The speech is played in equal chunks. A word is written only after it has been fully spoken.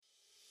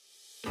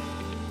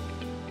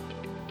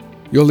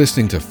You're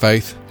listening to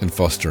Faith and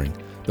Fostering,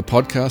 the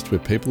podcast where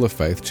people of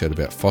faith chat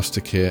about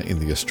foster care in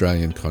the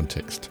Australian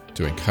context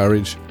to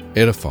encourage,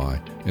 edify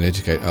and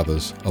educate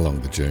others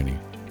along the journey.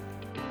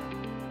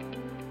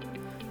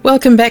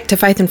 Welcome back to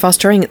Faith and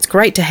Fostering. It's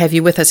great to have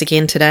you with us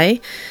again today.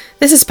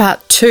 This is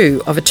part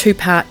 2 of a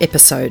 2-part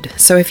episode.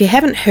 So if you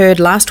haven't heard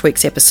last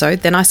week's episode,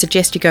 then I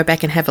suggest you go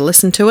back and have a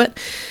listen to it,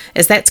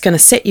 as that's going to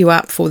set you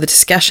up for the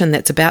discussion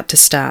that's about to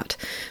start.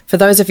 For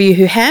those of you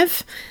who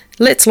have,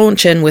 let's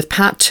launch in with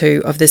part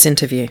 2 of this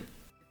interview.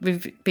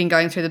 We've been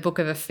going through the book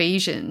of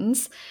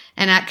Ephesians,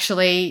 and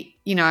actually,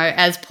 you know,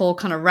 as Paul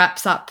kind of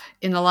wraps up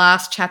in the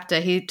last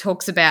chapter, he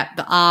talks about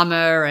the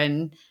armor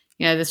and,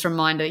 you know, this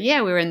reminder,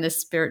 we're in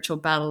this spiritual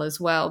battle as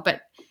well.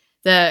 But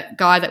the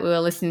guy that we were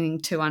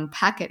listening to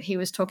unpack it, he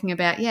was talking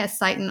about,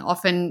 Satan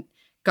often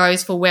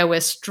goes for where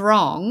we're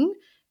strong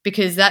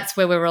because that's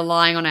where we're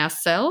relying on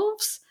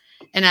ourselves,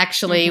 and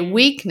actually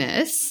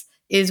weakness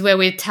is where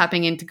we're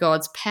tapping into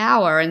God's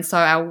power. And so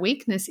our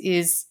weakness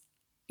is,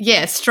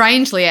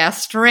 strangely our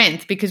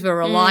strength because we're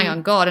relying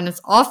on God. And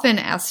it's often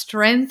our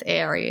strength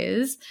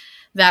areas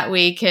that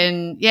we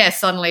can,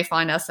 suddenly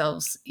find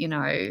ourselves,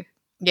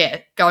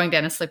 going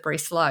down a slippery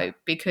slope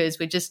because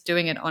we're just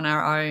doing it on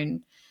our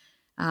own,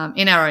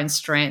 in our own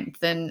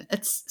strength. And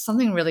it's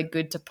something really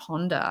good to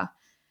ponder,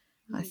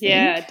 I think.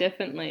 Yeah,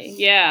 definitely.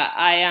 Yeah,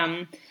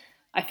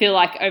 I feel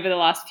like over the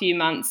last few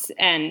months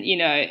and,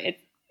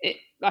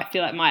 I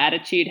feel like my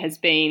attitude has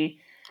been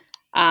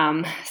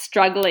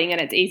struggling, and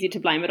it's easy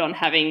to blame it on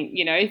having,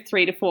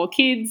 3 to 4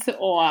 kids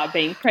or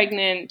being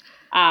pregnant.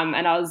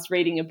 And I was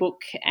reading a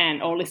book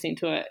or listening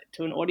to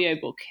an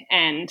audiobook,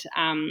 and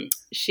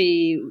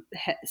she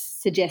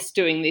suggests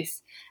doing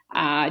this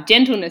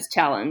gentleness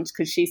challenge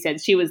because she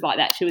said she was like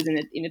that. She was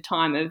in a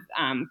time of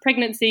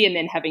pregnancy and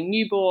then having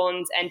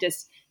newborns and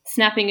just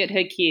snapping at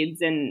her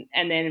kids and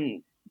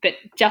then but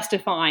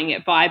justifying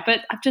it by,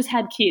 but I've just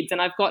had kids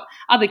and I've got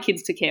other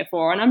kids to care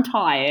for and I'm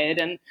tired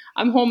and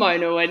I'm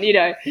hormonal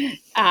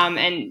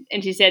and,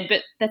 and she said,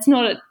 but that's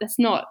not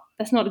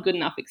a good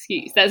enough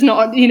excuse. That's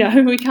not,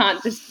 we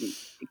can't just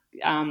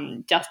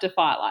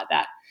justify it like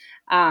that.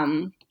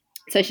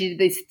 So she did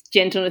this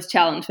gentleness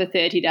challenge for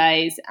 30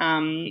 days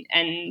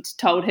and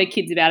told her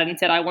kids about it and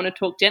said, I want to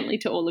talk gently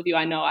to all of you.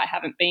 I know I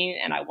haven't been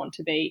and I want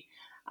to be.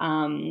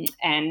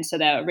 And so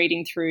they were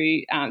reading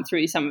through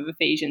some of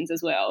Ephesians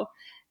as well.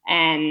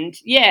 And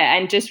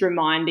just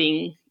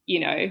reminding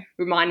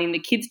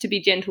the kids to be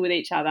gentle with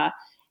each other.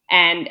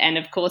 And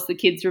of course the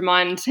kids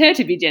remind her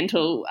to be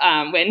gentle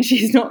when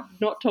she's not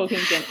talking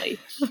gently.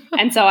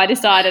 And so I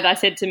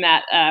said to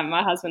Matt,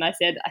 my husband, I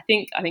said, I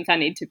think I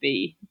need to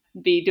be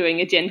doing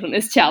a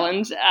gentleness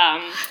challenge.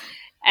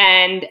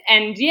 And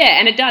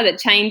it does, it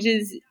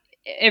changes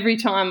every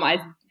time I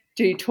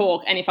do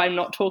talk. And if I'm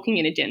not talking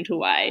in a gentle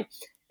way,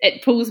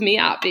 it pulls me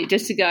up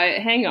just to go,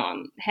 hang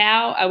on,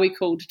 how are we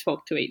called to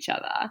talk to each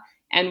other?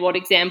 And what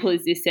example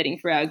is this setting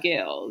for our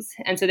girls?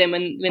 And so then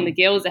when the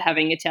girls are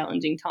having a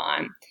challenging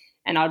time,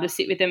 and I'll just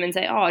sit with them and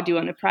say, oh, do you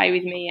want to pray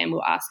with me? And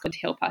we'll ask God to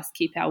help us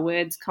keep our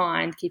words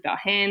kind, keep our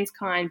hands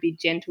kind, be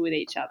gentle with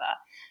each other.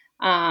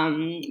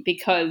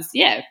 Because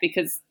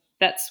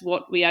that's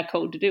what we are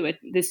called to do.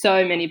 There's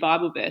so many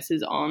Bible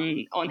verses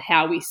on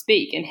how we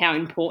speak and how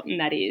important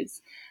that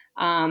is.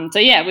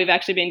 We've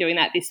actually been doing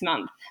that this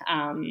month.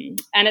 And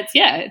it's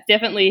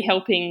definitely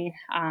helping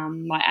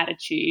my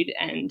attitude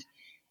and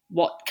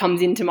what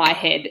comes into my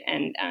head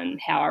and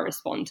how I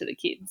respond to the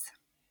kids.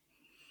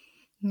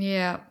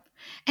 Yeah.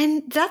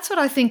 And that's what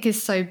I think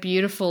is so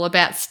beautiful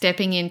about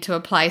stepping into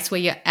a place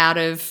where you're out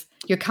of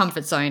your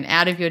comfort zone,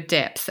 out of your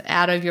depth,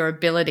 out of your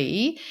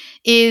ability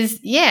is,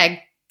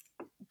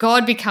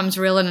 God becomes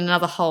real in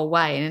another whole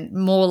way and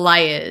more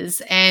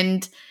layers.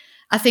 And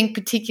I think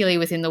particularly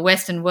within the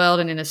Western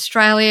world and in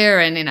Australia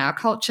and in our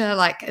culture,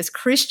 like as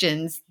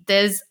Christians,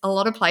 there's a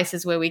lot of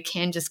places where we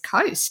can just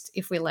coast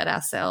if we let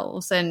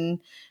ourselves, and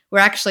we're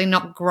actually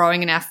not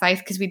growing in our faith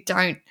because we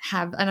don't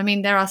have, and I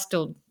mean, there are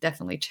still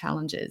definitely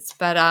challenges,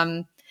 but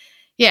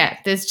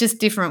there's just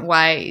different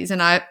ways.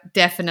 And I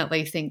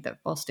definitely think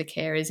that foster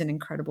care is an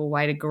incredible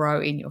way to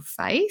grow in your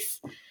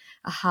faith,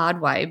 a hard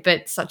way,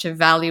 but such a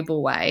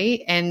valuable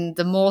way. And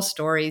the more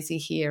stories you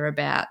hear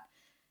about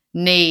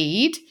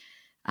need,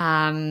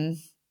 the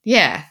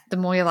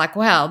more you're like,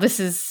 wow, this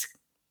is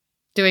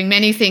doing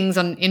many things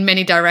in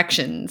many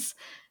directions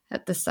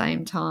at the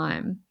same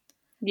time.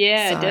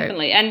 Yeah,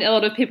 definitely. And a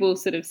lot of people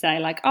sort of say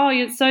like, oh,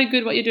 it's so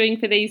good what you're doing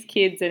for these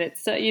kids and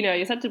it's so,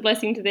 you're such a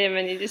blessing to them,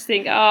 and you just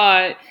think,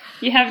 oh,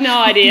 you have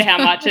no idea how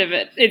much of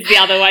it is the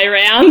other way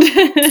around.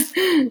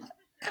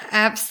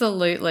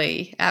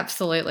 Absolutely.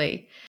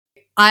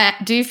 I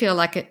do feel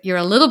like you're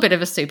a little bit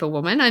of a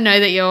superwoman. I know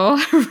that you're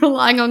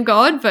relying on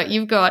God, but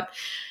you've got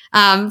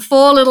 4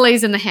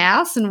 littlies in the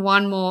house and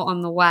 1 more on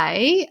the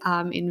way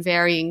in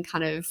varying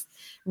kind of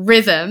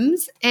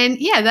rhythms. And,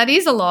 that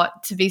is a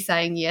lot to be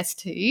saying yes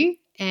to.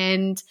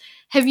 And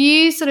Have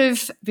you sort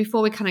of,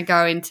 before we kind of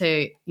go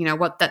into, you know,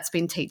 what that's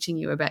been teaching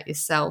you about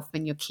yourself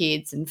and your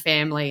kids and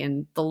family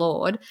and the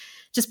Lord,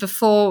 just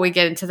before we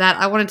get into that,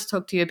 I wanted to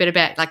talk to you a bit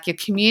about like your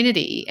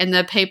community and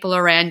the people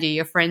around you,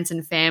 your friends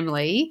and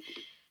family.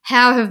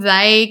 How have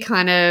they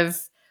kind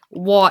of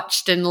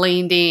watched and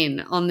leaned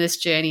in on this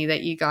journey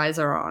that you guys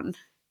are on?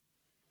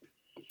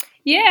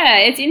 Yeah,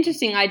 it's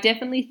interesting. I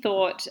definitely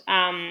thought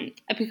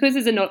because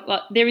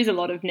there is a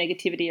lot of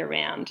negativity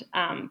around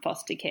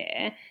foster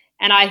care,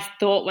 and I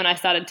thought when I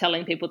started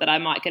telling people that I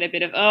might get a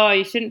bit of, oh,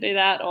 you shouldn't do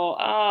that, or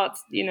oh,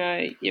 it's, you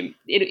know,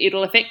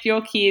 it'll affect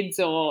your kids,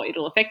 or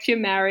it'll affect your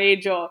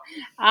marriage, or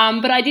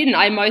but I didn't.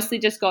 I mostly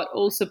just got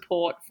all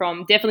support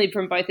definitely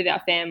from both of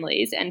our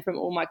families and from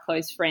all my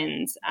close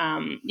friends.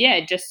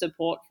 Just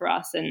support for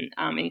us and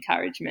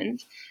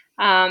encouragement.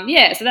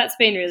 So that's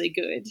been really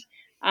good.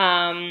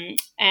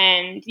 Matt's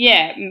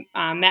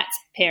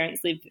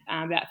parents live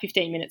about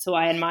 15 minutes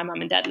away, and my mum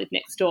and dad live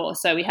next door.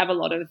 So we have a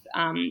lot of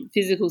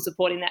physical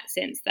support in that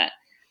sense that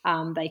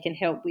they can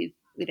help with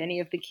any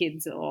of the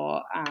kids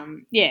or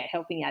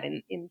helping out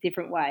in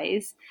different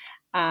ways.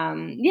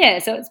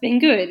 So it's been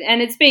good,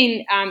 and it's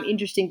been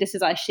interesting just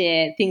as I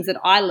share things that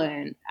I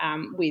learn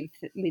with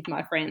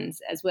my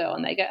friends as well,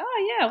 and they go,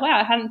 oh yeah, wow,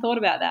 I hadn't thought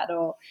about that,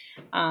 or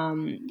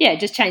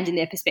just changing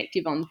their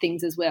perspective on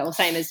things as well,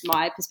 same as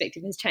my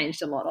perspective has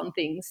changed a lot on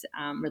things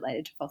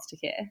related to foster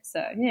care.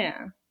 So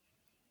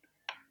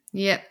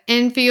yeah.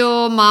 And for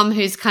your mum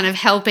who's kind of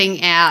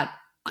helping out,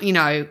 you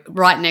know,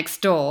 right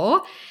next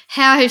door,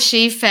 how has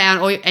she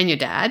found, and your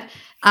dad,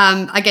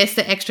 I guess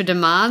the extra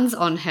demands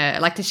on her?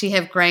 Like, does she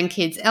have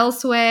grandkids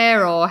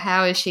elsewhere, or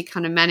how has she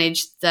kind of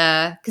managed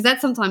because that's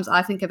sometimes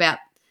I think about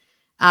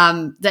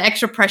the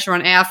extra pressure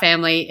on our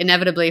family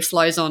inevitably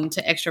flows on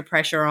to extra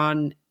pressure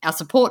on our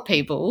support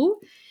people,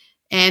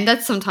 and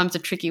that's sometimes a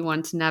tricky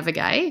one to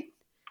navigate.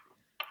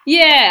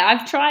 Yeah,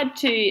 I've tried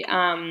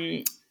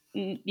to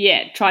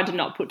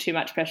not put too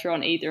much pressure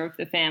on either of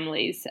the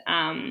families.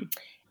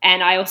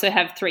 And I also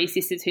have 3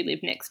 sisters who live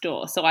next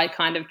door, so I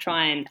kind of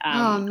try and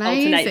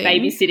alternate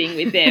babysitting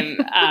with them,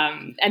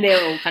 and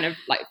they're all kind of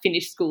like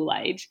finished school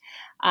age.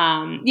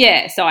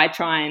 So I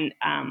try and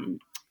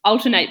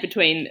alternate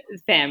between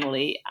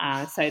family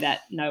so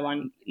that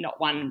not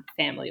one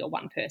family or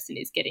one person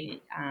is getting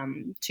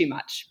too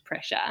much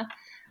pressure.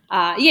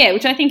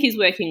 Which I think is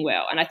working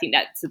well, and I think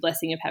that's the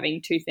blessing of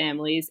having 2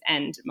 families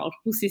and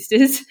multiple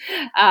sisters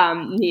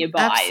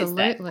nearby.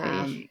 Absolutely. Is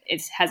that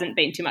it hasn't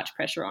been too much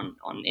pressure on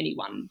any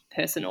one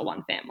person or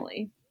one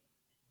family.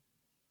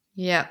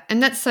 Yeah,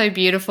 and that's so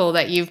beautiful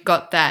that you've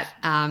got that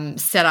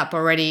set up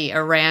already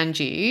around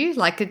you.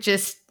 Like it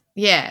just,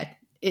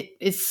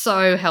 it's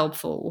so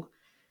helpful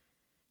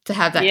to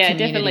have that community,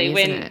 definitely.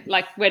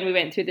 When we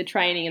went through the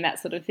training and that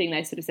sort of thing,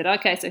 they sort of said,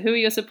 okay, so who are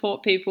your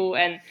support people?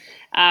 And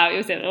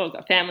we said, we've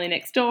got family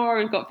next door,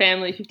 we've got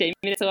family 15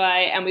 minutes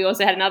away, and we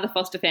also had another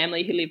foster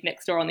family who lived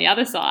next door on the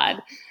other side.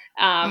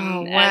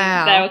 Wow. And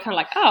they were kind of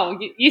like, oh,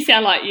 you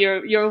sound like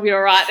you'll be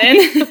all right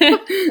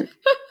then.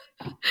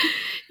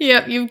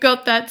 Yep, you've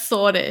got that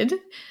sorted.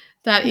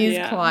 That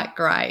is quite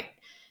great.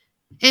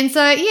 And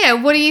so,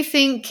 what do you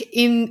think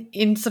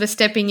in sort of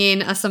stepping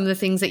in are some of the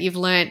things that you've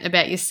learnt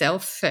about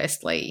yourself,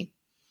 firstly?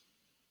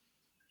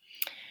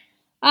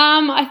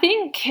 I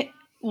think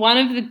one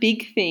of the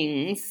big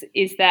things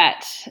is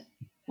that,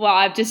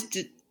 my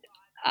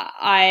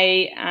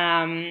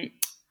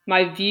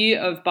view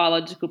of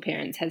biological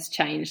parents has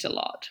changed a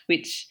lot,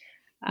 which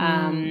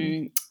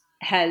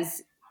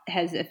has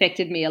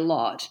affected me a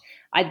lot.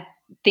 I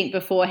think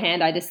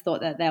beforehand I just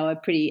thought that they were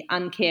pretty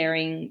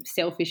uncaring,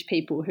 selfish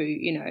people who,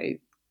 you know,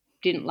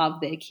 didn't love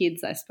their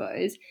kids, I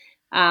suppose.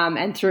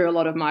 And through a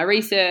lot of my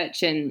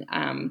research and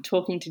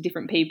talking to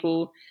different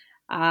people,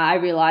 I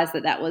realised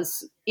that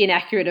was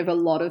inaccurate of a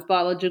lot of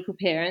biological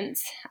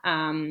parents.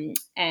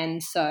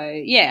 And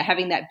so,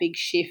 having that big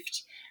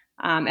shift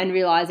and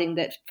realising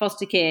that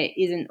foster care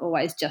isn't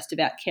always just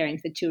about caring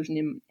for children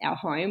in our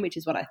home, which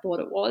is what I thought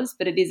it was,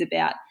 but it is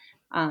about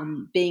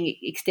being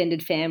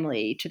extended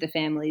family to the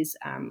families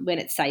when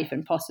it's safe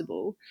and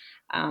possible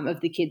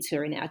of the kids who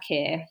are in our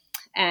care.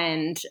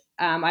 And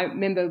I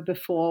remember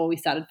before we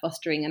started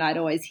fostering, and I'd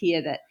always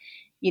hear that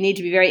you need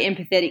to be very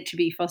empathetic to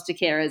be foster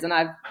carers, and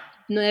I've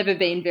never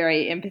been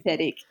very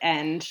empathetic,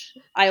 and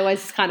I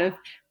always kind of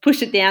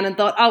pushed it down and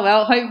thought, oh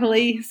well,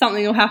 hopefully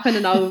something will happen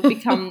and I'll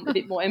become a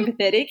bit more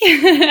empathetic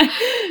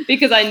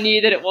because I knew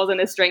that it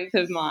wasn't a strength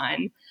of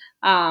mine.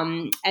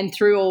 And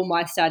through all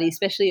my study,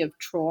 especially of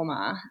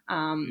trauma,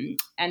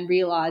 and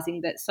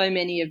realising that so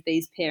many of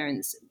these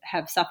parents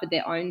have suffered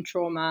their own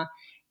trauma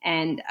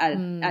and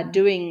are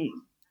doing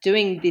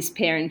this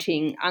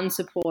parenting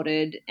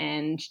unsupported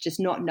and just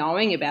not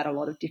knowing about a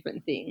lot of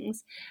different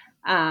things,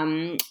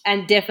 and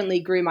definitely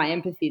grew my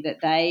empathy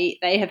that they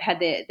have had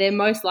they're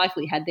most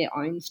likely had their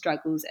own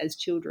struggles as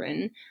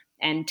children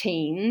and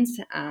teens,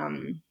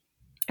 and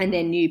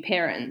they're new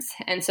parents.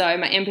 And so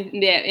my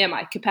empathy,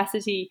 my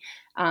capacity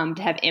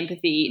to have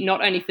empathy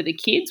not only for the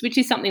kids, which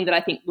is something that I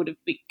think would have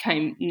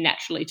become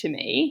naturally to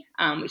me,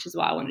 which is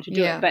why I wanted to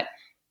do it, but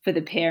for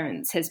the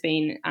parents has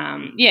been,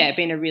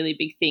 been a really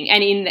big thing.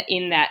 And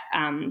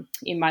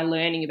in my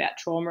learning about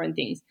trauma and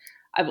things,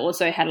 I've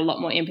also had a lot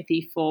more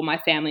empathy for my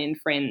family and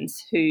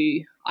friends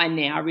who I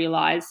now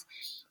realise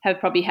have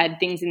probably had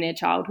things in their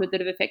childhood that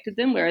have affected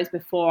them, whereas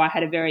before I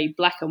had a very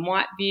black and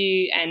white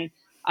view, and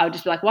I would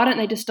just be like, why don't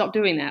they just stop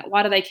doing that?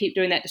 Why do they keep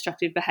doing that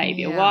destructive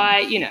behaviour?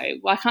 Yeah.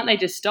 Why can't they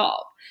just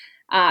stop?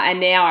 And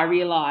now I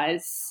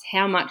realise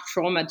how much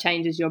trauma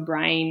changes your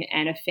brain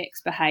and affects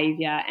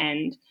behaviour,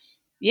 and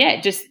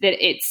just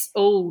that it's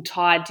all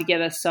tied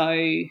together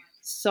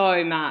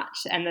so much,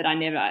 and that I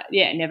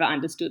never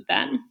understood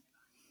that.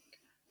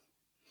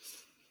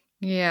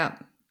 Yeah.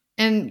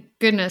 And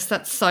goodness,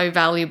 that's so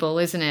valuable,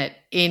 isn't it?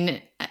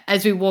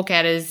 As we walk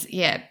out as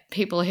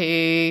people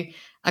who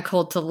are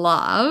called to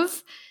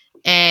love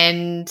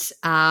and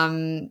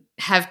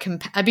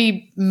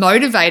be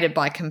motivated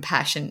by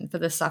compassion for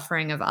the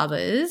suffering of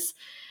others.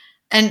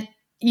 And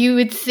you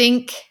would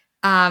think,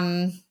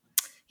 I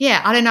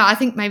don't know. I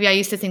think maybe I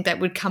used to think that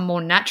would come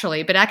more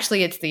naturally, but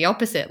actually it's the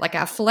opposite. Like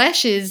our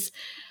flesh is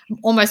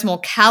almost more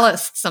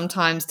calloused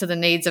sometimes to the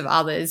needs of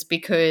others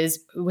because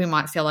we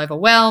might feel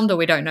overwhelmed, or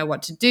we don't know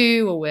what to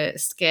do, or we're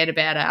scared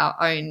about our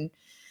own,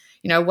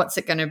 what's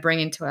it going to bring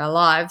into our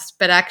lives.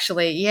 But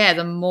actually,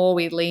 the more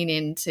we lean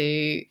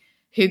into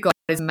who God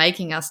is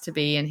making us to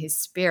be in his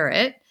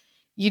spirit,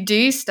 you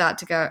do start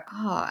to go,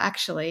 oh,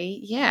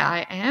 actually,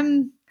 I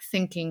am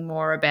thinking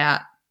more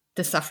about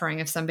the suffering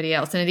of somebody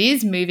else. And it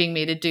is moving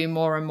me to do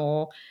more and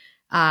more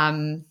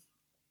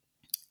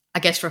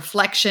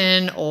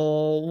reflection,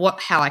 or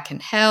how I can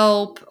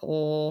help,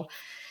 or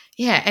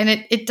and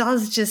it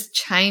does just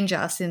change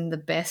us in the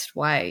best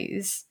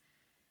ways.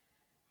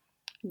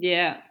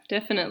 Yeah,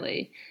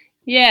 definitely.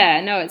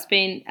 Yeah, no, it's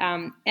been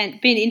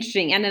been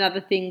interesting. And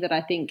another thing that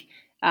I think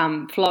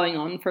flowing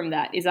on from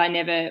that is I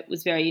never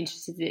was very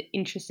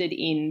interested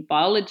in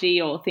biology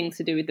or things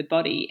to do with the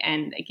body.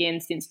 And again,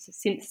 since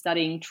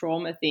studying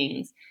trauma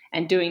things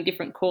and doing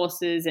different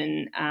courses,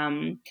 and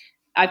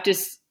I've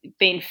just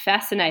been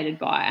fascinated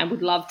by it and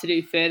would love to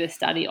do further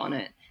study on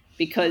it,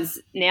 because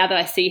now that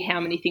I see how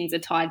many things are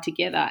tied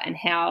together and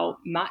how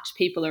much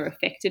people are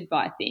affected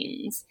by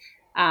things,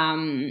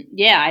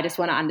 I just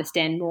want to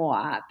understand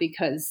more,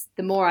 because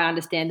the more I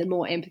understand, the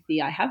more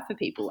empathy I have for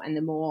people, and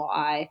the more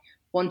I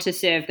want to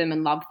serve them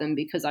and love them,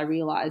 because I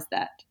realise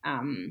that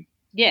some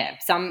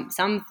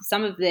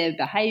of their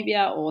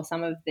behaviour or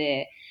some of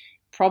their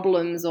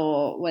problems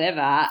or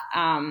whatever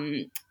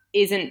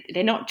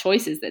they're not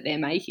choices that they're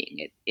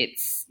making.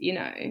 It's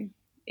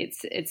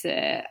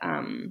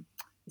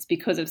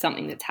because of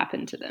something that's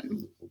happened to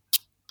them.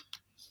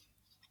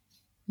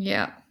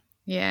 Yeah,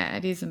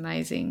 it is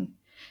amazing.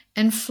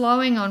 And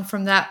flowing on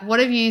from that, what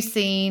have you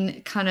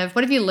seen?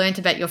 What have you learned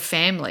about your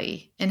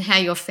family and how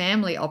your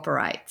family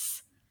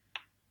operates?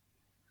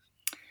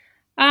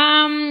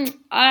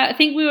 I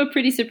think we were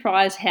pretty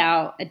surprised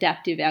how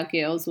adaptive our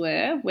girls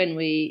were when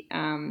we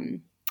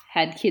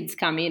had kids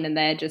come in, and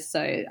they're just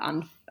so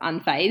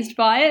unfazed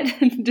by it.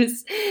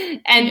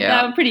 They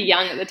were pretty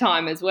young at the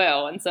time as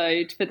well, and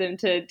so for them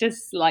to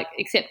just like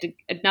accept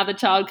another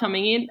child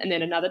coming in, and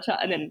then another child,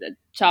 and then the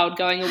child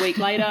going a week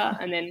later,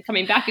 and then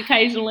coming back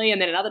occasionally, and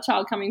then another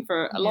child coming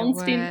for a long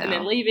stint, and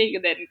then leaving,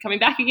 and then coming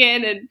back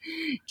again, and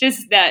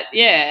just that,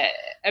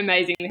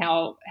 amazing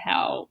how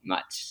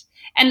much.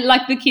 And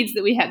like the kids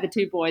that we have, the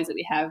two boys that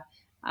we have,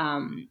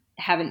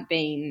 haven't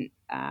been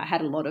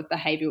had a lot of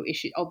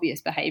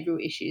obvious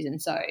behavioural issues,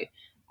 and so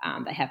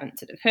they haven't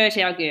sort of hurt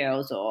our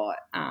girls or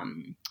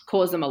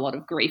caused them a lot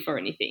of grief or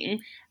anything.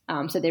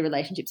 So their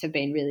relationships have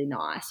been really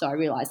nice. So I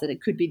realised that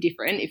it could be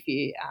different if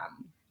you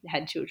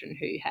had children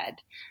who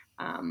had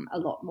a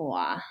lot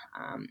more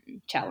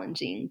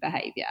challenging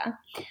behaviour.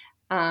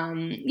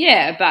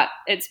 But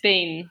it's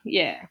been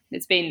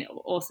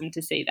awesome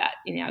to see that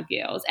in our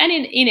girls and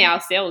in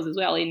ourselves as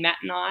well, in Matt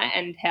and I,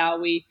 and how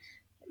we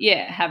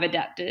have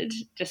adapted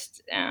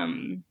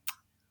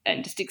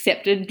and just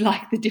accepted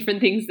like the different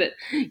things that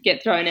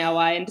get thrown our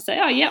way, and to say,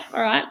 oh yep,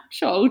 all right,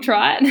 sure, we'll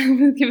try it.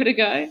 We'll give it a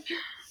go.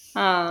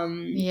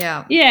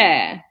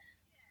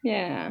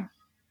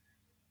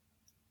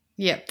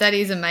 That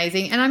is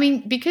amazing. And I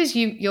mean, because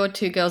your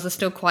two girls are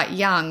still quite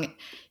young,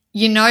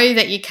 you know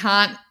that you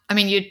can't, I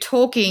mean, you're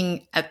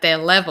talking at their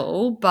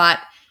level, but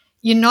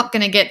you're not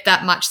going to get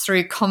that much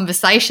through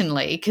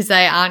conversationally, because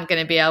they aren't going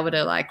to be able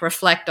to like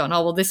reflect on,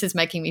 oh, well, this is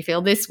making me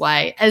feel this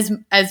way as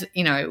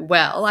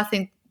well. I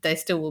think they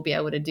still will be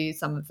able to do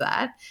some of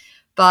that.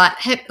 But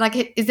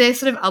like, is there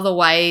sort of other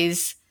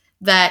ways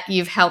that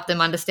you've helped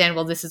them understand,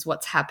 well, this is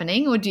what's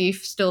happening? Or do you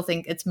still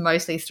think it's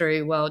mostly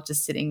through, well,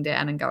 just sitting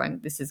down and going,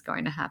 this is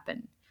going to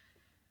happen?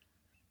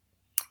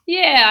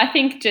 Yeah, I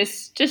think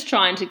just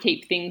trying to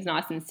keep things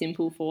nice and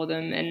simple for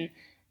them. And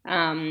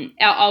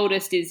our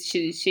oldest is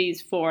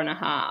she's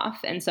 4.5,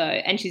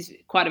 and she's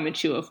quite a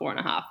mature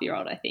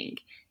 4.5-year-old, I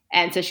think.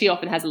 And so she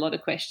often has a lot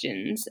of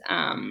questions,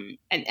 and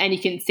you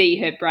can see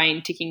her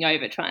brain ticking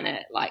over, trying to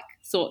like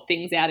sort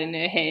things out in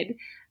her head.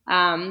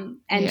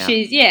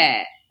 She's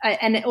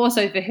and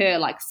also for her,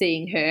 like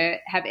seeing her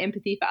have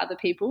empathy for other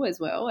people as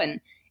well,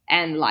 and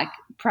and like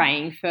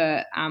praying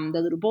for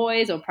the little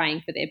boys or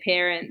praying for their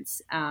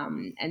parents,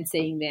 and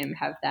seeing them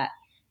have that,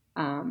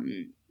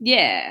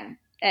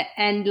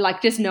 and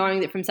like just knowing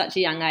that from such a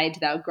young age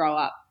they'll grow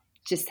up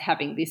just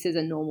having this as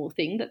a normal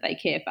thing, that they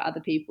care for other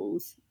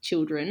people's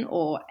children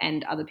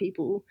and other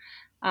people,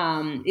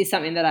 is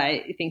something that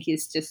I think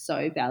is just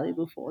so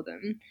valuable for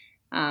them.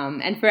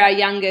 And for our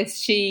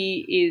youngest,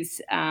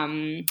 she's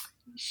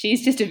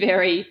just a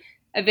very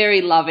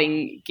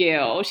loving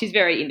girl. She's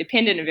very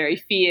independent and very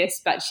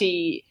fierce, but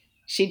she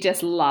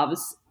just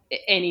loves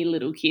any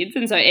little kids,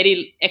 and so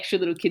any extra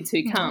little kids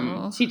who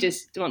come, she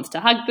just wants to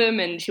hug them,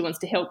 and she wants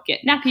to help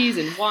get nappies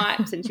and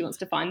wipes, and she wants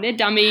to find their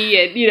dummy,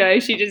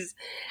 and she just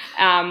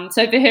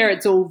so for her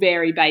it's all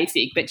very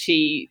basic, but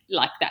she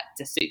like that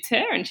just suits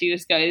her, and she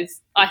just goes,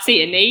 I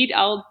see a need,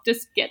 I'll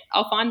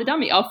find the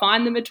dummy, I'll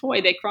find them a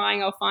toy, they're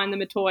crying, I'll find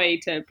them a toy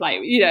to play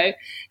with,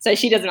 so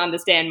she doesn't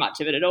understand much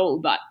of it at all,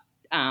 but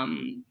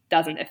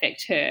doesn't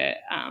affect her.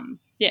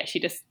 She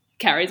just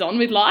carries on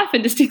with life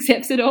and just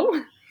accepts it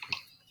all.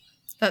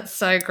 That's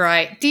so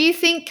great. Do you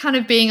think kind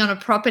of being on a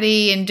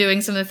property and doing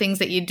some of the things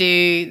that you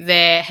do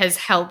there has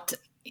helped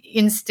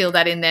instill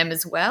that in them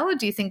as well? Or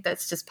do you think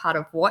that's just part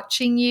of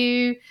watching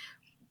you?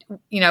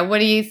 What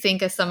do you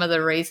think are some of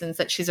the reasons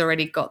that she's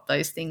already got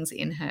those things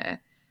in her?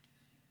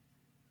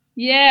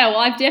 Yeah, well,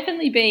 I've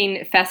definitely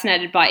been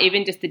fascinated by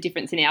even just the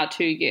difference in our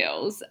two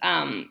girls,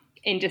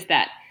 in just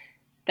that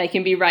they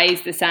can be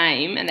raised the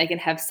same and they can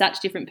have such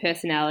different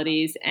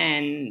personalities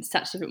and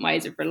such different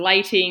ways of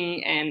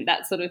relating and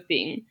that sort of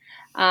thing.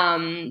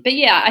 But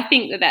yeah, I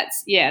think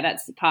that's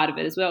part of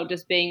it as well,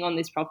 just being on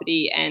this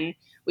property. And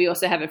we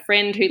also have a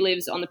friend who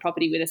lives on the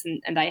property with us,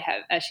 and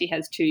she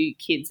has two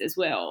kids as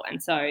well.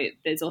 And so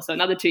there's also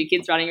another two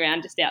kids running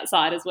around just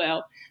outside as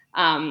well.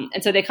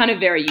 And so they're kind of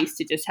very used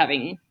to just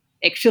having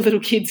extra little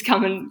kids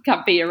come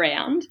be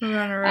around.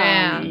 Run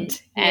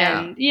around.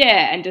 And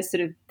just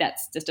sort of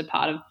that's just a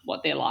part of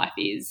what their life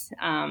is.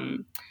 But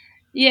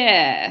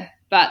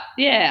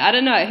I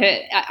don't know.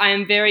 I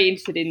am very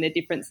interested in the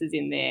differences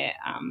in their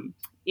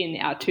in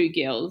our two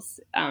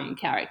girls'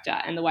 character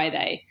and the way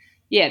they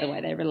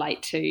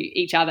relate to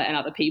each other and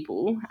other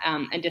people,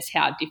 and just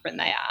how different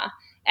they are,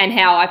 and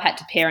how I've had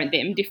to parent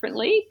them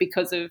differently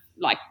because of,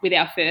 like, with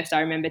our first, I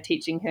remember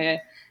teaching her,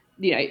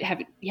 you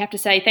have to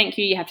say thank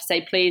you, you have to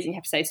say please, and you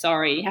have to say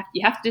sorry.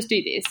 You have to just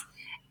do this.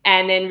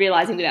 And then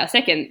realising with our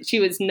second, she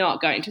was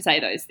not going to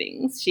say those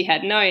things. She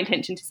had no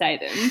intention to say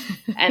them.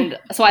 And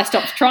so I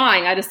stopped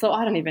trying. I just thought,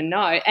 I don't even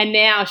know. And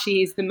now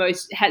she's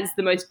has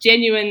the most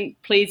genuine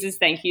pleases,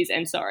 thank yous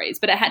and sorries.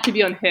 But it had to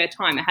be on her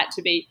time. It had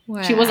to be,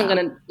 She wasn't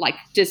going to like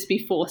just be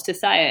forced to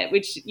say it,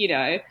 which,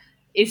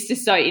 is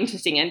just so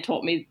interesting, and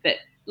taught me that,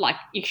 like,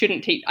 I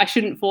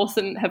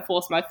shouldn't have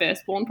forced my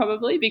firstborn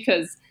probably,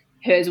 because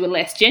hers were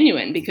less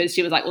genuine, because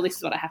she was like, well, this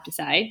is what I have to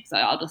say, so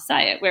I'll just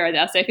say it. Whereas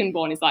our second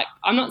born is like,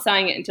 I'm not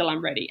saying it until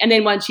I'm ready. And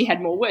then once she had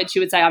more words,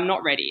 she would say, I'm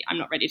not ready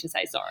to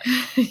say sorry.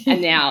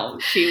 And now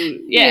she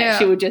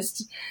would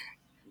just,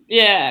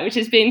 which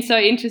has been so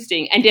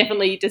interesting, and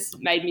definitely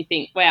just made me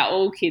think, wow,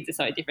 all kids are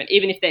so different,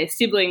 even if they're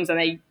siblings and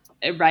they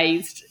are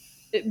raised,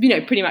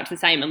 pretty much the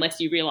same,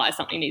 unless you realise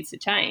something needs to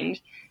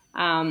change.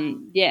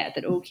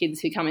 That all kids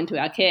who come into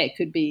our care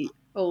could be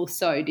all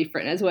so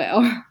different as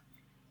well.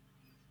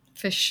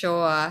 For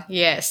sure.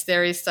 Yes,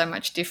 there is so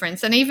much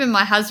difference. And even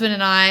my husband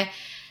and I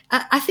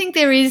think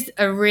there is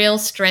a real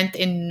strength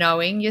in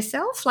knowing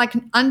yourself, like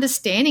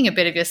understanding a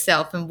bit of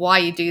yourself and why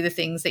you do the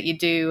things that you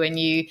do, and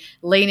you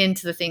lean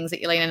into the things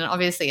that you lean in. And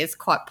obviously it's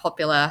quite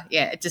popular,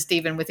 just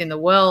even within the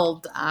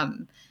world,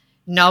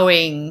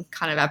 knowing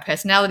kind of our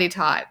personality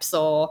types,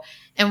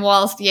 and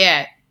whilst,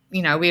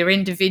 we're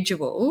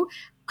individual,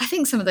 I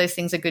think some of those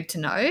things are good to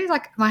know.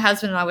 Like my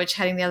husband and I were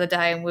chatting the other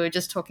day, and we were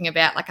just talking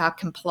about like our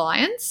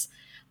compliance.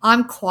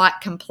 I'm quite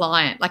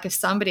compliant. Like if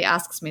somebody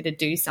asks me to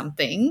do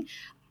something,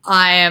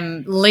 I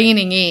am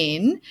leaning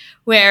in.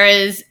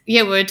 Whereas,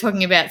 we were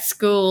talking about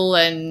school,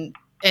 and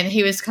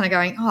he was kind of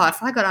going,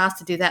 if I got asked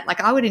to do that, like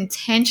I would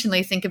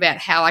intentionally think about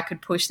how I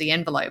could push the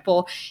envelope.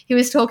 Or he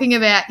was talking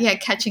about,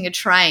 catching a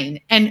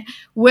train and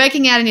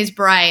working out in his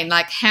brain,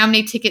 like how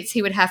many tickets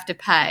he would have to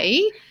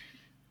pay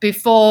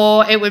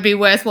before it would be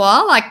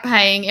worthwhile, like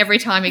paying every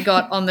time he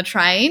got on the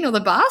train or the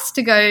bus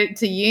to go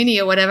to uni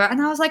or whatever. And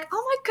I was like,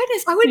 oh my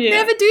goodness, I would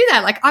never do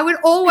that. Like I would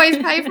always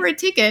pay for a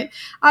ticket.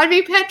 I would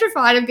be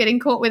petrified of getting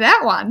caught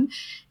without one.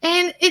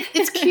 And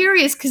it's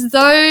curious, because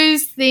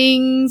those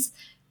things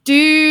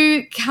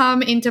do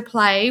come into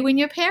play when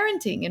you're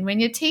parenting and when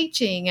you're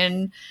teaching,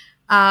 and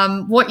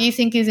what you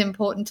think is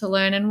important to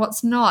learn and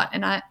what's not.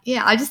 And I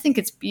just think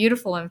it's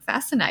beautiful and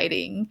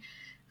fascinating.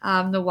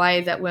 The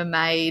way that we're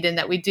made, and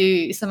that we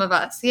do, some of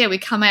us, we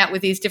come out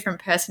with these different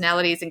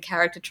personalities and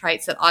character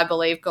traits that I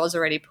believe God's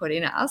already put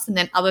in us, and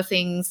then other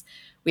things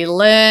we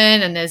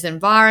learn, and there's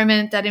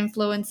environment that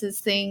influences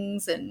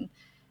things, and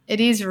it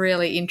is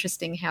really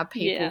interesting how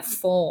people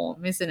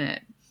form, isn't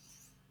it?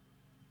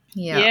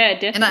 Yeah,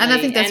 definitely. And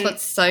I think that's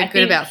what's so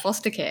good about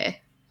foster care.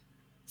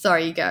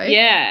 Sorry, you go.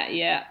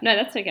 Yeah. No,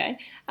 that's okay.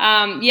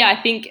 I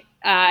think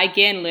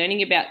again,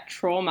 learning about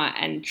trauma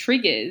and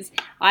triggers,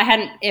 I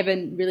hadn't ever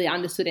really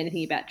understood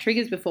anything about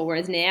triggers before,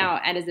 whereas now,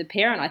 and as a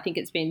parent, I think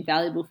it's been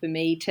valuable for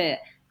me to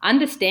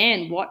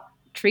understand what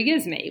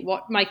triggers me,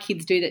 what my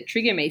kids do that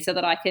trigger me, so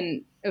that I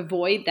can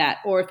avoid that,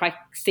 or if I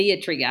see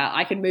a trigger,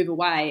 I can move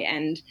away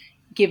and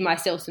give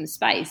myself some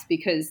space,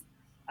 because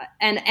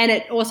and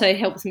it also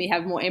helps me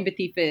have more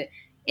empathy for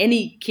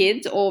any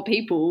kids or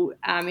people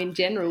in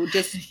general.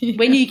 Just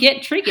when you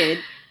get triggered,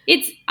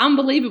 it's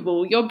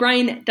unbelievable. Your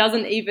brain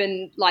doesn't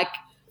even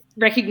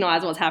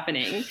recognize what's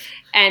happening.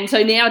 And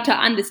so now to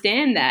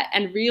understand that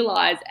and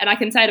realize, and I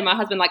can say to my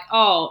husband, like,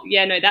 oh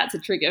yeah, no, that's a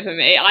trigger for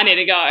me, I need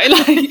to go.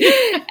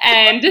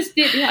 And just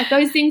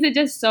those things are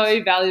just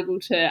so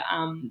valuable to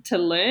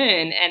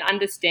learn and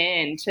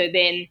understand, to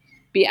then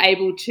be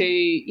able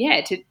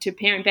to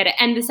parent better.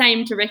 And the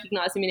same to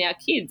recognize them in our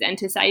kids, and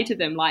to say to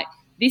them, like,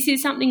 this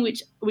is something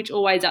which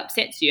always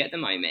upsets you at the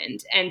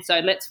moment, and so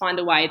let's find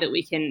a way that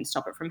we can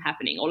stop it from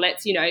happening, or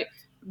let's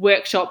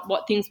workshop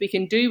what things we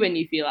can do when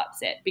you feel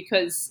upset,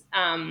 because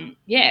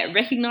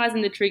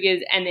recognizing the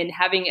triggers and then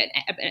having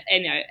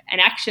an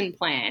action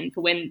plan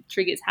for when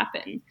triggers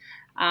happen.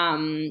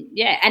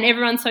 And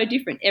everyone's so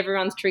different.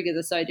 Everyone's triggers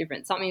are so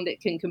different. Something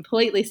that can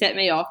completely set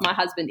me off, my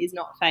husband is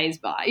not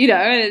fazed by,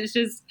 and it's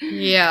just,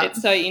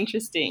 it's so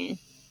interesting.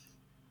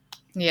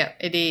 Yeah,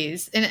 it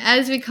is. And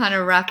as we kind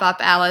of wrap up,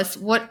 Alice,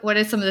 what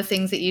are some of the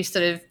things that you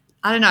sort of,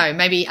 I don't know,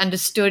 maybe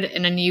understood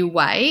in a new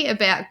way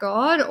about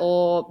God,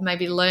 or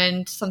maybe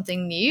learned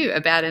something new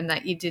about him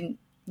that you didn't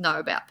know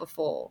about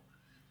before?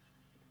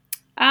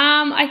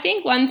 I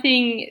think one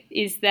thing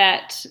is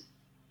that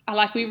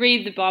we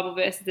read the Bible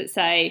verses that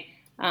say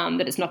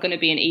that it's not going to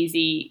be an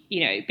easy,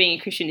 being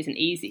a Christian isn't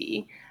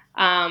easy.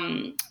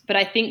 But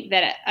I think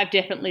that I've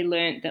definitely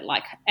learned that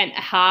and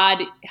hard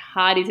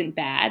isn't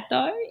bad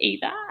though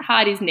either.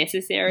 Hard is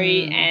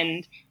necessary,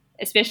 and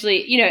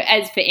especially,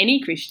 as for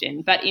any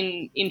Christian, but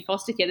in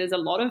foster care, there's a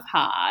lot of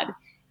hard,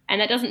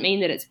 and that doesn't mean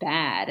that it's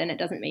bad, and it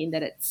doesn't mean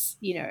that it's,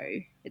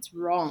 it's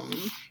wrong.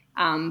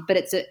 But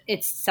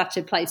it's such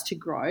a place to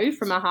grow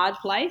from a hard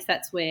place.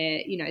 That's where,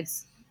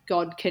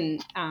 God can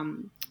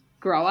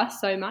grow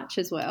us so much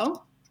as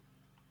well.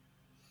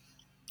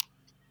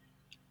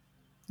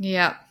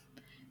 Yeah.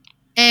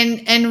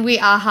 And we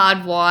are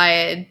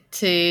hardwired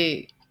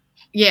to,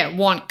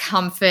 want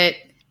comfort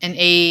and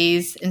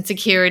ease and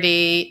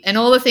security and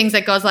all the things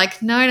that God's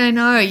like,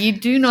 no, you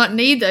do not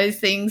need those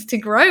things to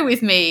grow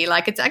with me.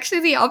 It's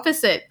actually the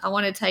opposite. I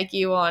want to take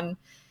you on,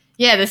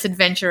 this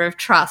adventure of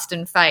trust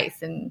and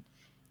faith and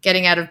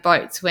getting out of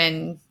boats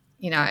when,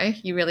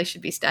 you really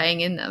should be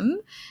staying in them.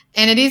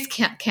 And it is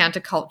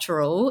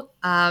countercultural.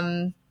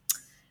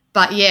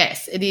 But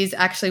yes, it is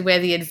actually where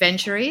the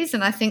adventure is.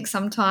 And I think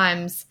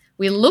sometimes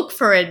we look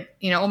for it,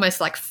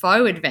 almost like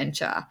faux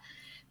adventure,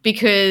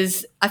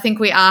 because I think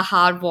we are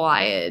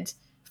hardwired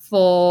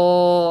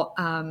for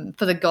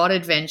the God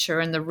adventure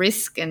and the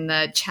risk and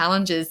the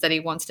challenges that he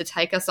wants to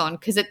take us on,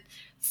 because it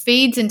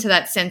feeds into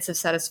that sense of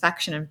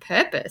satisfaction and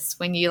purpose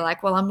when you're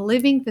like, well, I'm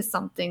living for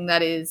something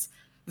that is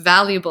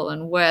valuable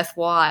and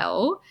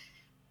worthwhile.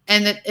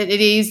 And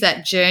it is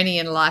that journey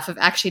in life of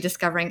actually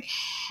discovering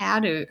how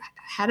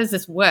does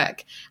this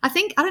work? I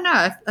think a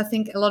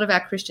lot of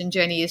our Christian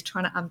journey is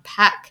trying to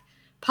unpack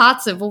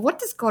parts of, well, what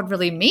does God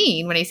really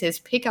mean when he says,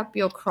 pick up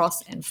your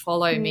cross and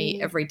follow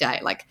me every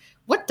day?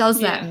 What does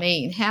that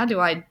mean? How do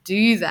I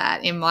do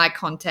that in my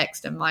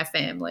context and my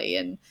family?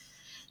 And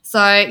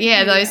so,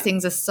 those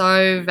things are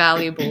so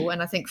valuable.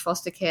 And I think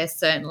foster care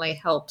certainly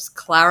helps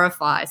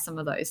clarify some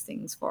of those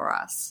things for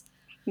us.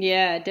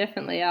 Yeah,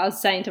 definitely. I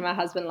was saying to my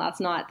husband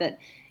last night that,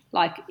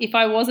 if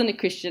I wasn't a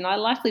Christian, I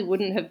likely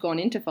wouldn't have gone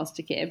into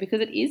foster care,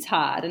 because it is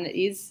hard and it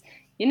is,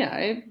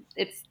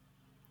 it's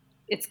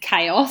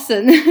chaos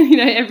and,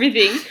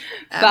 everything.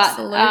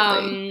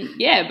 Absolutely.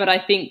 But I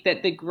think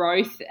that the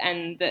growth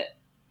and the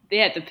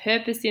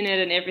purpose in it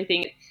and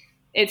everything,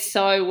 it's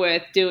so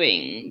worth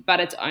doing, but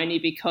it's only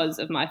because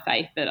of my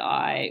faith that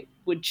I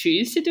would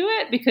choose to do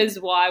it, because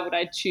why would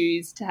I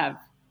choose to have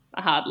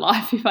a hard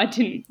life if I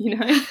didn't,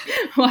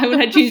 why would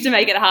I choose to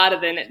make it harder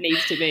than it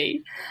needs to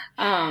be?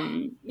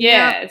 So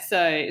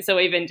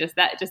even just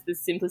the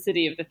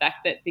simplicity of the fact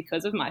that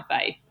because of my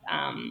faith,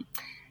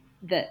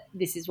 that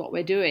this is what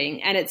we're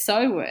doing, and it's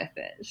so worth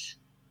it.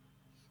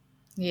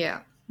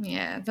 Yeah,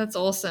 that's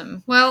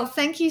awesome. Well,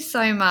 thank you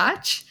so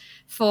much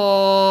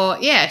for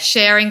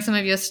sharing some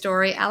of your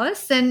story,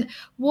 Alice. And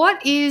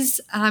what is,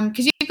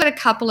 because you've got a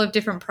couple of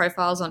different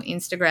profiles on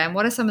Instagram,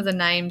 what are some of the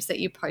names that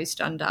you post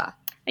under?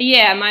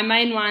 Yeah, my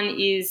main one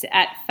is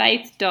at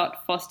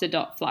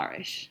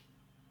faith.foster.flourish.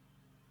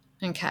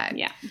 Okay.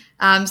 Yeah.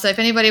 So if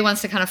anybody wants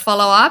to kind of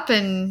follow up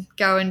and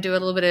go and do a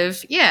little bit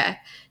of,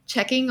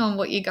 checking on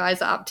what you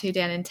guys are up to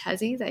down in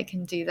Tassie, they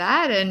can do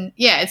that. And,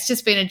 it's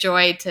just been a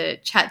joy to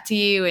chat to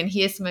you and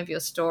hear some of your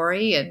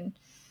story, and,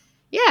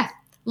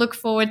 look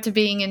forward to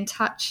being in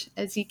touch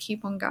as you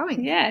keep on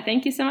going. Yeah,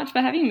 thank you so much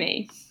for having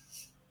me.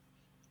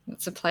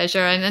 It's a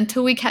pleasure. And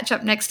until we catch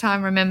up next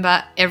time,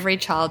 remember, every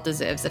child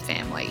deserves a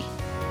family.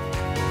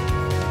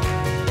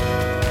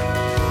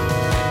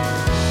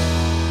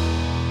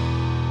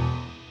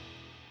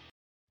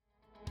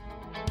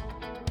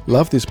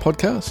 Love this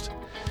podcast?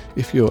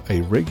 If you're a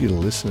regular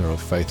listener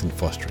of Faith in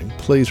Fostering,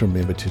 please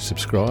remember to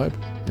subscribe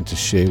and to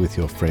share with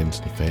your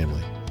friends and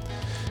family.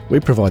 We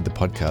provide the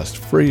podcast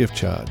free of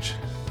charge,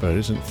 but it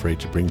isn't free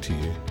to bring to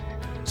you.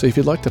 So if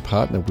you'd like to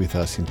partner with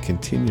us in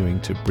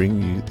continuing to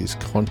bring you this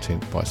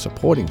content by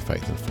supporting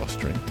Faith in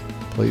Fostering,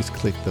 please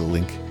click the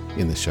link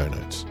in the show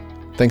notes.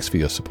 Thanks for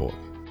your support.